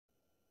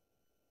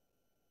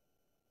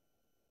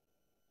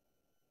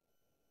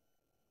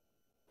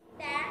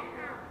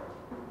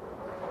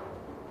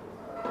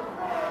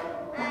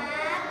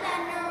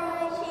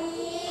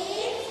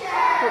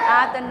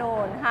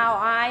afternoon how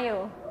are you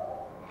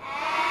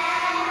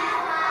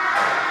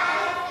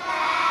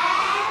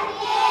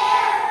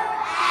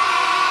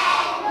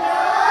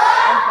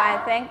I'm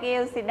fine thank you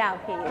sit down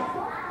please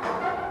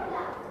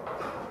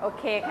โอ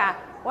เคค่ะ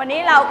วันนี้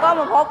เราก็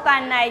มาพบกัน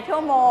ในชั่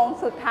วโมง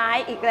สุดท้าย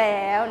อีกแ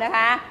ล้วนะค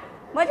ะ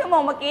เมื่อชั่วโม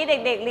งเมื่อกี้เ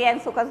ด็กๆเรียน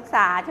สุขศึกษ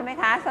าใช่ไหม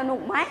คะสนุ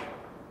กไหม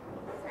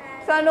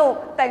สนุก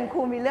แต่ค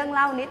รูมีเรื่องเ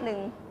ล่านิดนึง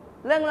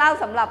เรื่องเล่า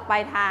สำหรับปลา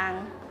ยทาง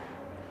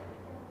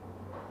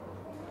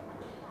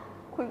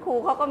คุณครู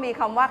เขาก็มี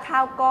คำว่าข้า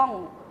วกล้อง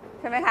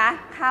ใช่ไหมคะ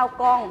ข้าว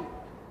กล้อง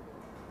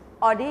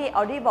ออ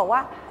ดี้บอกว่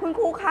าคุณ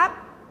ครูครับ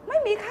ไม่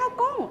มีข้าว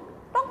กล้อง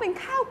ต้องเป็น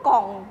ข้าวกล่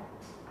อง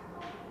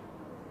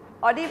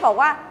ออดี้บอก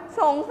ว่า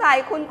สงสัย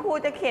คุณครู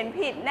จะเขียน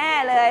ผิดแน่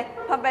เลย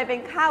ทำไมเป็น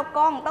ข้าวก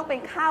ล้องต้องเป็น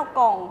ข้าว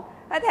กล่อง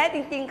ถ้าแท้จ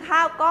ริงๆข้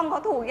าวกล้องเข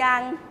าถูกยั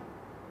ง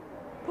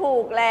ถู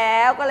กแล้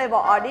วก็เลยบ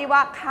อกออดี้ว่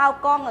าข้าว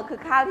กล้องคือ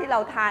ข้าวที่เรา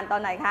ทานตอ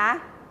นไหนคะ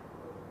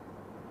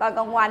ตอนก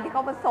ลางวันที่เข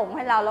าผสมใ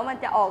ห้เราแล้วมัน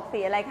จะออก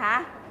สีอะไรคะ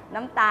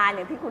น้ำตาลอ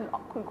ย่างที่คุ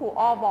ณครู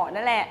อ้อบอก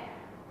นั่นแหละ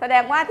แสด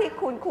งว่าที่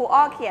คุณครู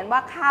อ้อเขียนว่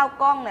าข้าว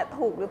กล้องเนี่ย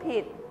ถูกหรือผิ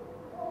ด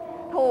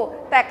ถูก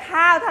แต่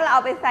ข้าวถ้าเราเอ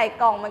าไปใส่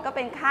กล่องมันก็เ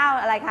ป็นข้าว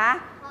อะไรคะ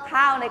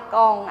ข้าวในก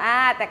ล่อง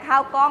แต่ข้า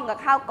วกล้องกับ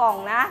ข้าวกล่อง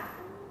นะ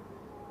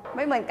ไ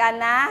ม่เหมือนกัน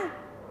นะ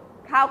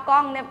ข้าวกล้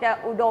องเนี่ยจะ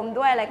อุดม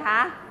ด้วยอะไรคะ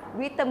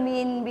วิตามิ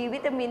น B วิ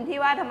ตามินที่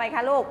ว่าทำไมค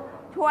ะลูก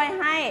ช่วย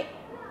ให้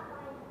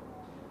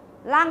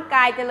ร่างก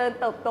ายเจริญ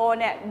เติบโต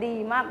เนี่ยดี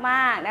ม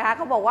ากๆนะคะเ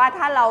ขาบอกว่า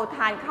ถ้าเราท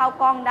านข้าว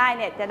กล้องได้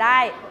เนี่ยจะได้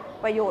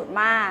ประโยชน์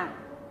มาก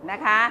นะ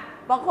คะ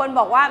บางคน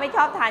บอกว่าไม่ช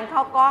อบทานข้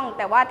าวกล้องแ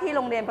ต่ว่าที่โ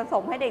รงเรียนผส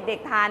มให้เด็ก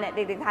ๆทานเนี่ยเ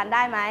ด็กๆทานไ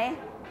ด้ไหม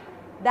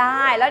ไ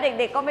ด้แล้วเ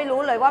ด็กๆก็ไม่รู้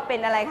เลยว่าเป็น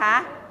อะไรคะ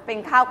เป็น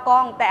ข้าวกล้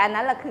องแต่อัน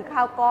นั้นแหละคือข้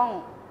าวกล้อง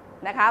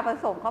นะคะผ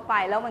สมเข้าไป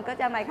แล้วมันก็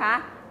จะไหมคะ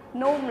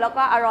นุ่มแล้ว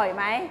ก็อร่อยไ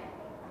หม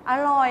อ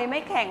ร่อยไม่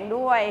แข็ง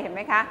ด้วยเห็นไห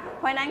มคะเ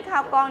พราะฉะนั้นข้า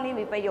วกล้องนี่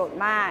มีประโยชน์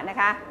มากนะ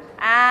คะ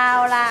เอา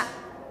ละ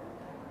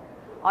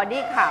ออ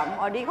ดี้ข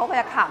ำออดี้เขาก็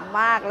จะขำ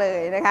มากเล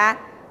ยนะคะ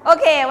โอ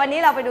เควันนี้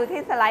เราไปดู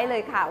ที่สไลด์เล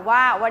ยค่ะว่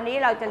าวันนี้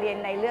เราจะเรียน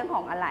ในเรื่องข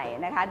องอะไร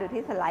นะคะดู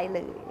ที่สไลด์เ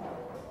ลย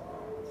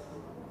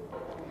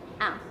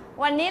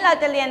วันนี้เรา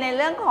จะเรียนในเ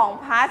รื่องของ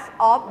parts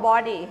of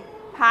body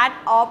part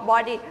of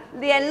body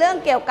เรียนเรื่อง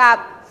เกี่ยวกับ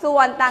ส่ว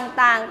น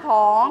ต่างๆข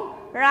อง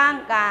ร่าง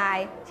กาย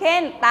เช่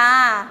นตา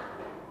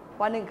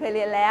วันหนึ่งเคยเ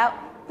รียนแล้ว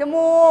จ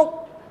มูก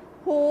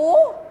หู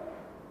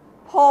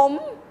ผม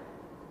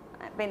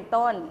เป็น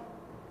ต้น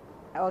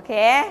โอเค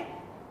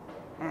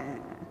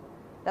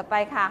ต่อไป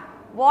ค่ะ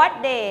what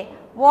day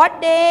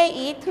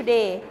is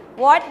today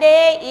what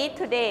day is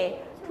today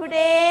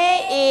today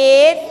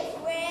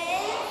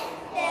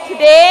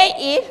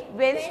is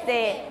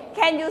Wednesday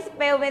can you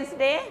spell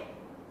Wednesday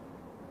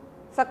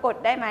สะกด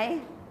ได้ไหม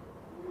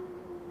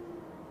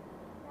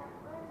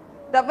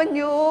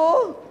W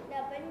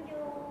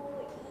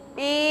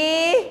E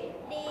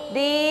D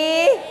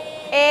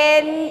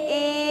N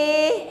E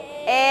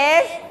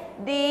S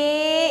D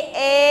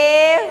A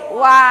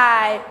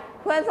Y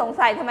เพื่อนสง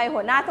สัยทำไม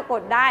หัวหน้าสะก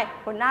ดได้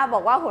หัวหน้าบอ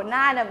กว่าหัวห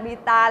น้าเนี่ยมี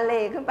ตาเห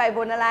ล่ขึ้นไปบ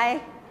นอะไร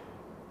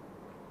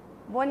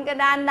บนกระ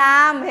ดานด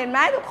ำเห็นไหม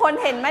ทุกคน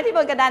เห็นไหมที่บ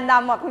นกระดานด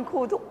ำคุณค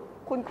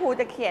รู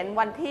จะเขียน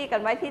วันที่กั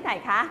นไว้ที่ไหน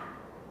คะ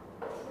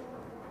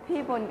ที่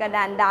บนกระด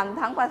านดำ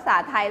ทั้งภาษา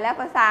ไทยและ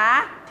ภาษา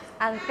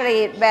อังกฤ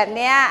ษแบบ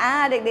นี้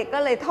เด็กๆก็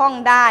เลยท่อง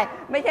ได้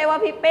ไม่ใช่ว่า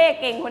พี่เป้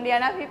เก่งคนเดียว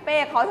นะพี่เป้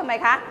เขาทำไม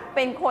คะเ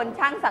ป็นคน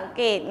ช่างสังเ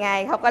กตไง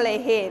เขาก็เลย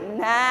เห็น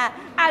นะ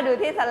ดู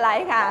ที่สไล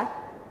ด์ค่ะ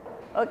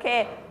โอเค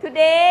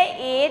today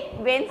is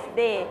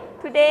Wednesday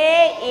today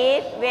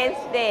is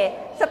Wednesday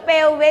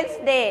spell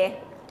Wednesday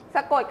ส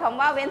ะกดคำ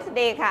ว่า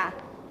Wednesday ค่ะ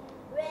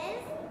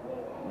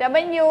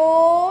W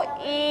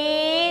E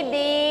D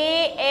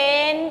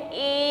N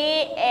E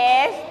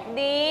S D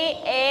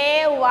A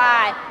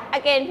Y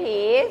again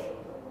please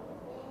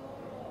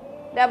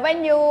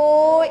W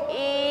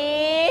E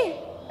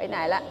ไปไหน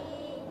ละ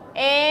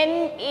N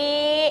E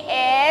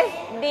S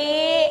D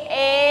A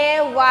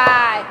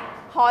Y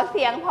ขอเ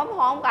สียงพ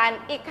ร้อมๆกัน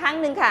อีกครั้ง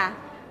หนึ่งค่ะ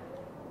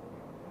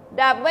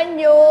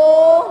W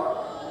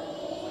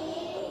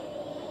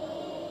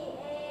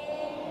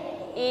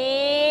E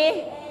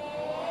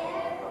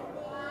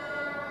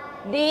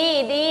D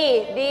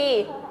D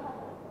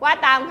ว่า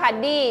ตามค่ะ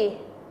D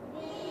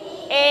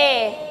A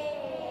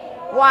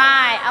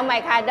Y เอาใหม่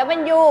ค่ะ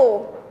W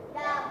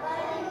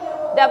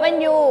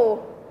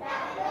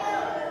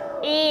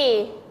E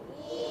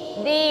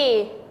D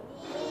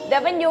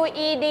W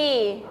E D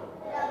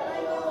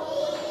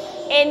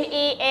N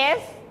E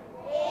S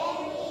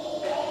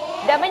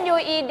W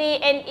E D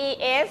N E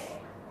S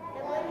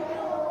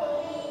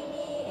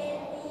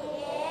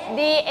D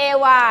A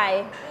Y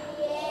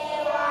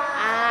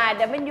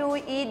W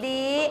E D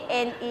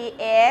N E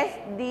S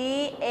D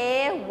A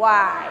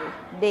Y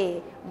Day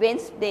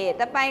Wednesday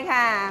ต่อไป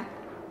ค่ะ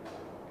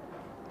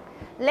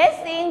Let's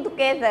sing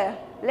together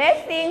Let's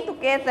sing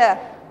together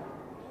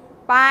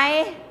ไป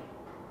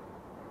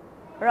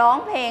ร้อง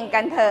เพลงกั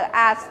นเถอะ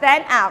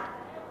stand up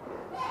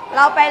เร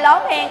าไปร้อง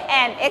เพลง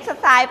and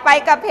exercise ไป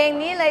กับเพลง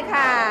นี้เลย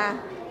ค่ะ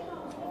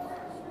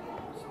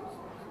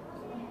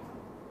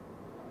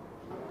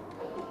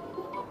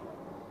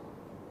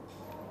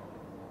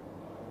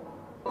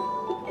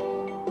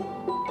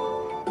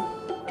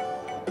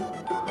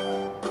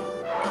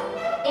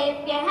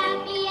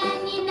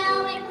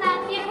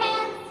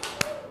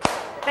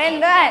น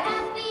ด้วย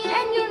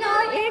and you know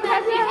it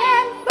clap your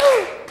hand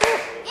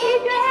if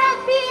you're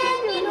happy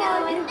and you know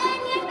it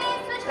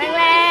แ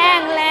ร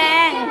งแร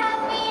ง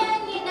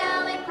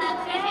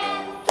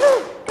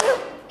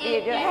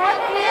if you're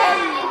happy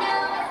and you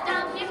know it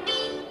stomp your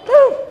feet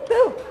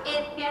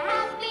if you're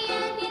happy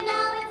and you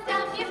know it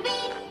stomp your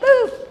feet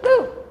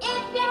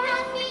if you're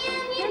happy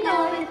and you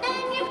know it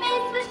then your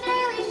face will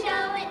surely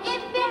show it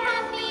if you're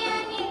happy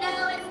and you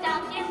know it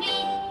stomp your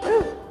feet if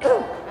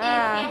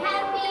you're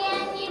happy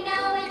and you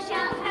know it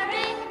shout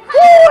hooray if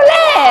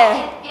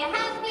you're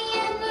happy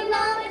and you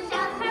know it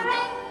shout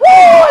hooray if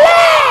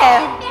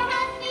you're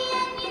happy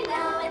and you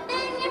know it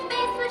then your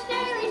face will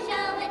surely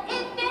show it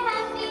if you're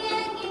happy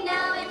and you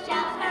know it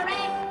shout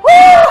hooray if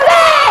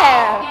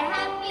you're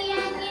happy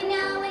and you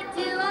know it 2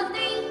 or 3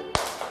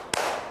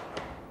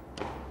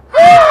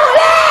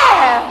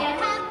 if you're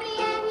happy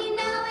and you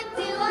know it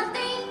 2 or 3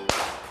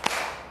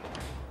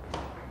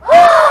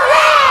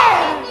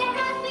 if you're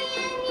happy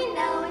and you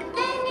know it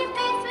then your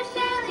face will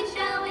surely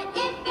show it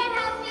if you're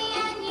happy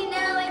and you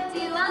know it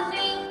 2 or 3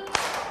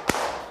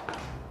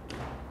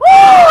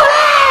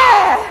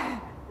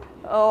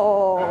 โอ้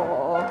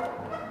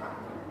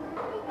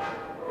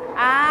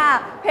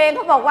เพลงเข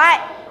าบอกว่า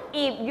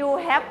if you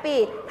happy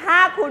ถ้า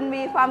คุณ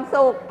มีความ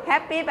สุข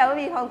happy แปลว่า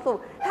มีความสุข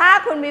ถ้า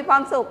คุณมีควา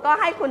มสุขก็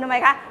ให้คุณทำไม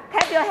คะ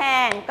clap your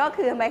hand ก็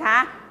คือทำไมคะ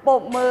ปร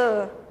บมือ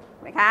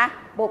ไหมคะ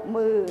ปรบ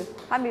มือ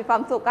ถ้ามีควา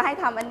มสุขก็ให้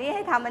ทำอันนี้ใ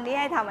ห้ทำอันนี้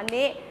ให้ทำอัน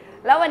นี้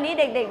แล้ววันนี้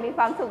เด็กๆมีค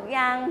วามสุข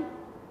ยัง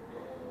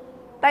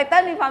ไตเติ้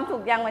ลมีความสุ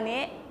ขยังวัน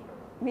นี้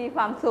มีค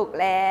วามสุข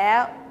แล้ว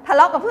ทะเล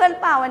าะกับเพื่อน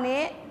เปล่าวัน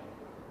นี้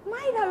ไ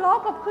ม่ทะเลาะ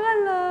กับเพื่อน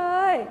เล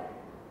ย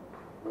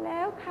แล้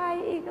วใคร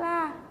อีกล่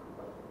ะ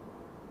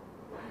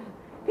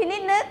พี่นิ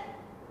ดนึก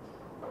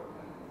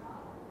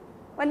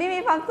วันนี้มี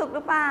ความสุขห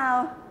รือเปล่า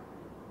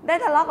ได้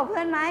ทะเลาะกับเพื่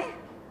อนไหม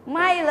ไ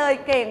ม่เลย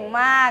เก่ง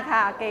มาก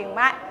ค่ะเก่ง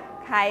มาก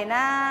ใครน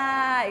ะ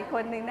อีกค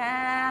นหนึ่งนะ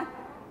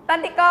ตัน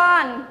ติก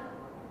ร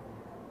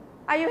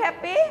Are you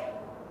happy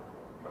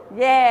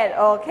Yes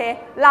โอเค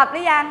หลับห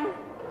รือยัง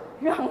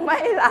ยังไม่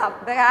หลับ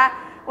นะคะ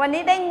วัน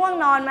นี้ได้ง่วง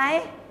นอนไหม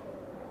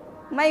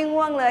ไม่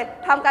ง่วงเลย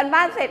ทำการบ้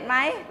านเสร็จไหม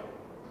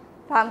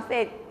ทำเส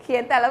ร็จเขีย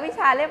นแต่ละวิช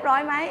าเรียบร้อ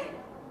ยไหม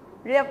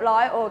เรียบร้อ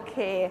ยโอเค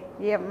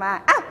เยี่ยมมาก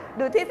อ่ะ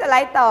ดูที่สไล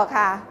ด์ต่อ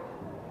ค่ะ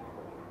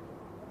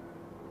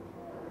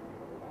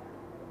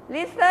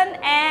Listen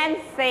and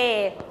say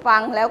ฟั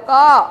งแล้ว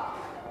ก็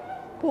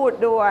พูด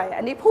ด้วย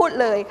อันนี้พูด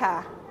เลยค่ะ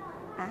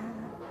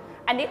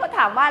อันนี้เขาถ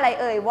ามว่าอะไร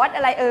เอ่ย What อ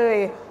ะไรเอ่ย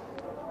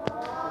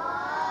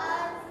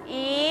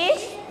Is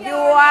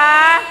your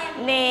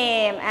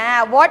name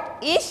What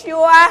is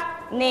your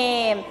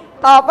name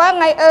ตอบว่า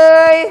ไงเอ่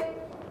ย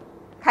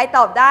ใครต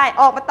อบได้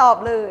ออกมาตอบ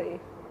เลย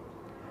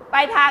ไป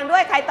ทางด้ว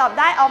ยใครตอบ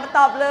ได้ออกมาต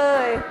อบเล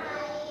ย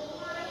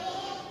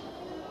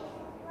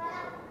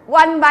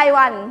one by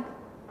one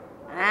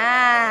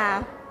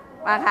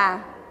มาค่ะ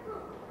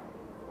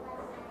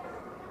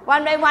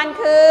one by one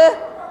คือ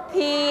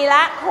ทีล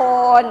ะค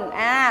น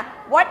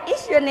What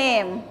is your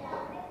name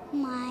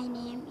My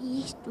name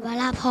is ว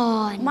ราพ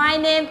ร My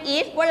name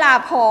is วรา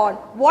พร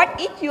What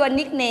is your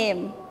nickname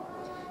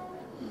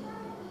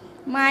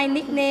My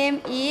nickname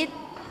is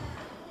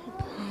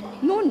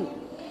นุ่น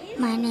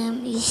My name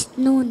is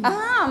นุ่น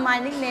My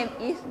nickname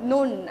is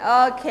นุ่นโอ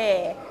เค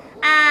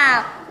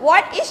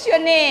What is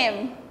your name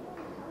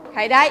ใค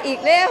รได้อีก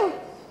เร็ว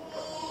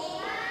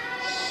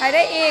ใครไ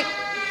ด้อีก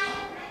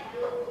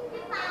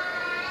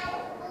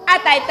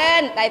ไตเ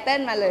ติ้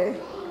ลมาเล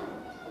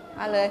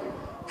ย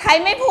ใคร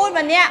ไม่พูด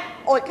วันเนี้ย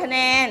อดคะแน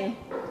น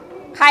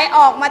ใครอ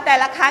อกมาแต่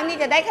ละครั้งนี่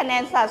จะได้คะแน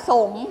นสะส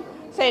ม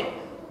เสร็จ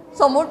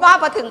สมมุติว่า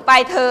พอถึงปลา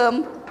ยเทอม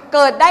เ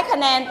กิดได้คะ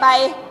แนนไป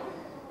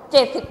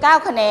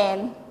79คะแนน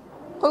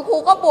คุณครู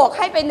ก็บวกใ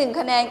ห้ไป1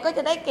คะแนนก็จ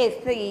ะได้เกรด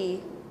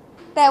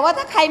4แต่ว่า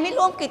ถ้าใครไม่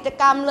ร่วมกิจ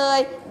กรรมเลย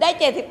ได้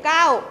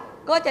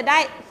79ก็จะได้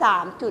 3.5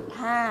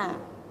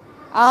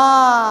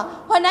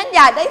 เพราะนั้นอ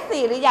ยากได้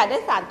4หรืออยากได้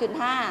 3.5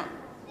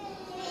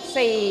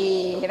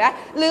 4เห็นไหม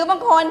หรือบาง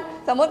คน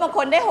สมมติบางค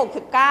นได้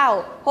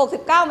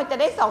69มันจะ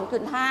ได้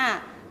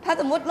 2.5 ถ้า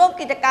สมมติร่วม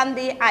กิจกรรม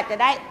ดีอาจจะ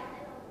ได้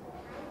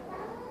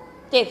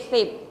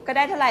70ก็ไ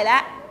ด้เท่าไหร่ละ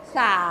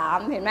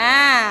3เห็นไหม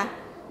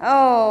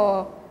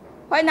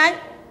เพราะฉะนั้น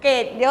เกร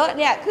ดเยอะเ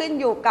นี่ยขึ้น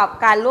อยู่กับ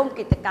การร่วม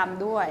กิจกรรม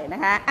ด้วยน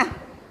ะคะ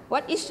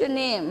What is your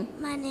name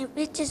My name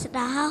is เจษฎ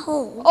า5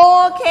 6โอ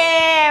เค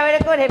เวลา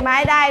กูเห็นไม้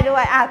ได้ด้ว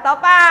ยต่อ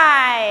ไป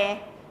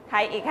ใคร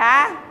อีกคะ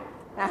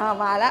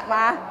มาแล้วม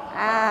า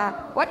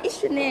What is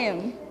your name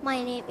My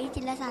name is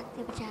จิรศักดิ์เท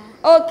พชา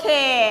โอเค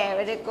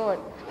very good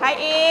ใคร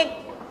อีก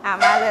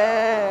มาเล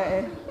ย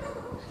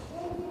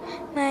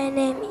My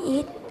name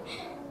is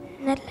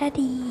นัท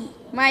ดี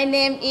My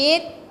name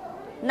is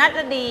นัท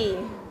ดี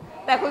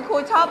แต่คุณครู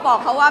ชอบบอก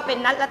เขาว่าเป็น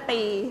นัท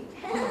ตี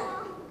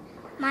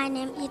My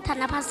name is ธ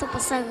นภัทรสุปร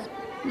ะเสริฐ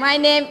My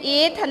name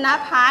is ธน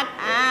ภัทร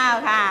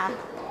ค่ะ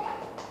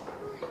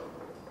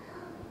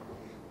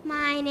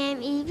My name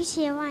is พิเช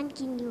วาน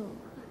กินอ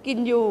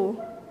ยู่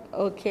โ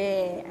อเค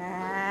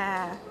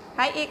ใค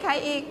ร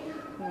อีก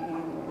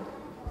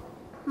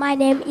My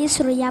name is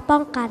สุริยะป้อ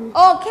งกัน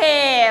โอเค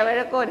เว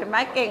ลาโกรธเห็นไหม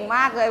เก่งม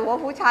ากเลยว่า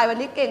ผู้ชายวัน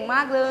นี้เก่งม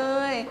ากเล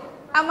ย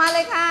เอามาเล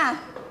ยค่ะ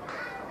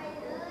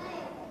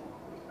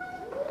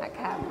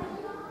ค่ะ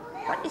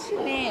What is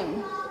your name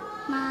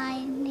My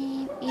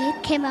name is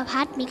เคม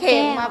พัฒน์มี เข แก้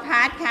ม ว มา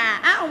พัดค่ะ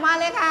อ้าวมา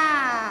เลยค่ะ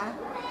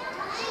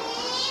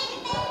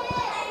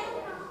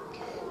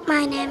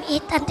My name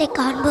is ตันติก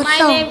รบุญ My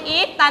ส่ง name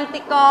is ตัน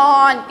ติก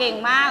รเก่ง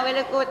มากเวล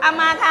าโกรธเอา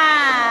มาค่ะ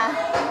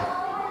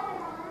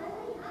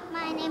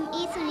My name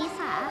is สุนิ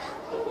สา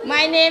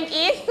My name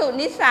is สุ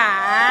นิสา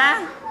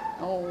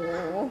โอ้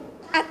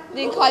อ่ะ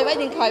ยิงคอยไว้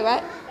ยิงคอยไว้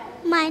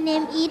My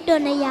name is ด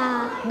นยา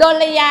ด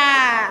ลยา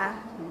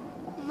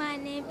My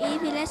name is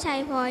พิรชัย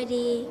พลอย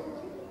ดี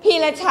พี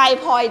รชัย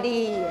พลอย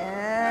ดี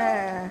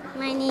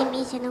My name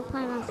is ชนกพ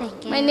รบางแสง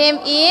แก้ว My name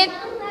is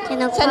ช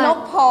นก ชนก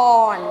พ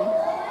ร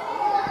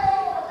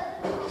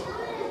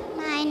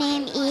My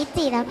name is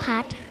จิรพั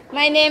ฒน์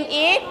My name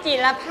is จิ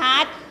รพั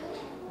ฒน์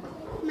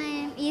My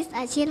name is อ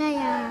าชิร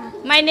ยา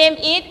My name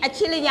is อ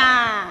ชิรยา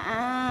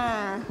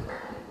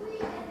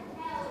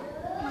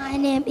My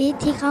name is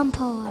ที่คำพ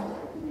ร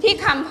ที่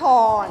คำพ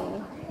ร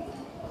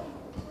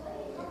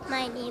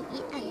My name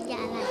is อัญญ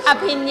าลัย อ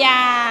ภิญญ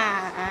า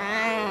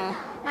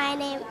My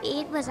name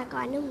is บุษก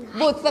รนุ่มน้อย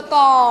บุษก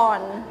ร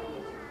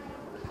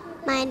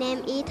My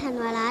name is ธัน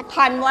วรัตน์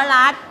ธันว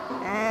รัตน์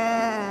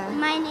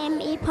My name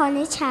is พร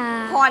นิชา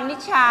พรนิ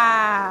ชา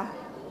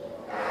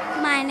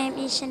My name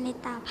is ชนิ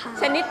ตาภา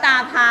ชนิตา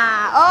ภา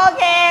โอ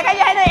เคข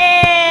ยายตัวเอ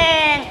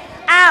ง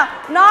อ้าว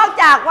นอก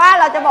จากว่า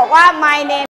เราจะบอกว่า my name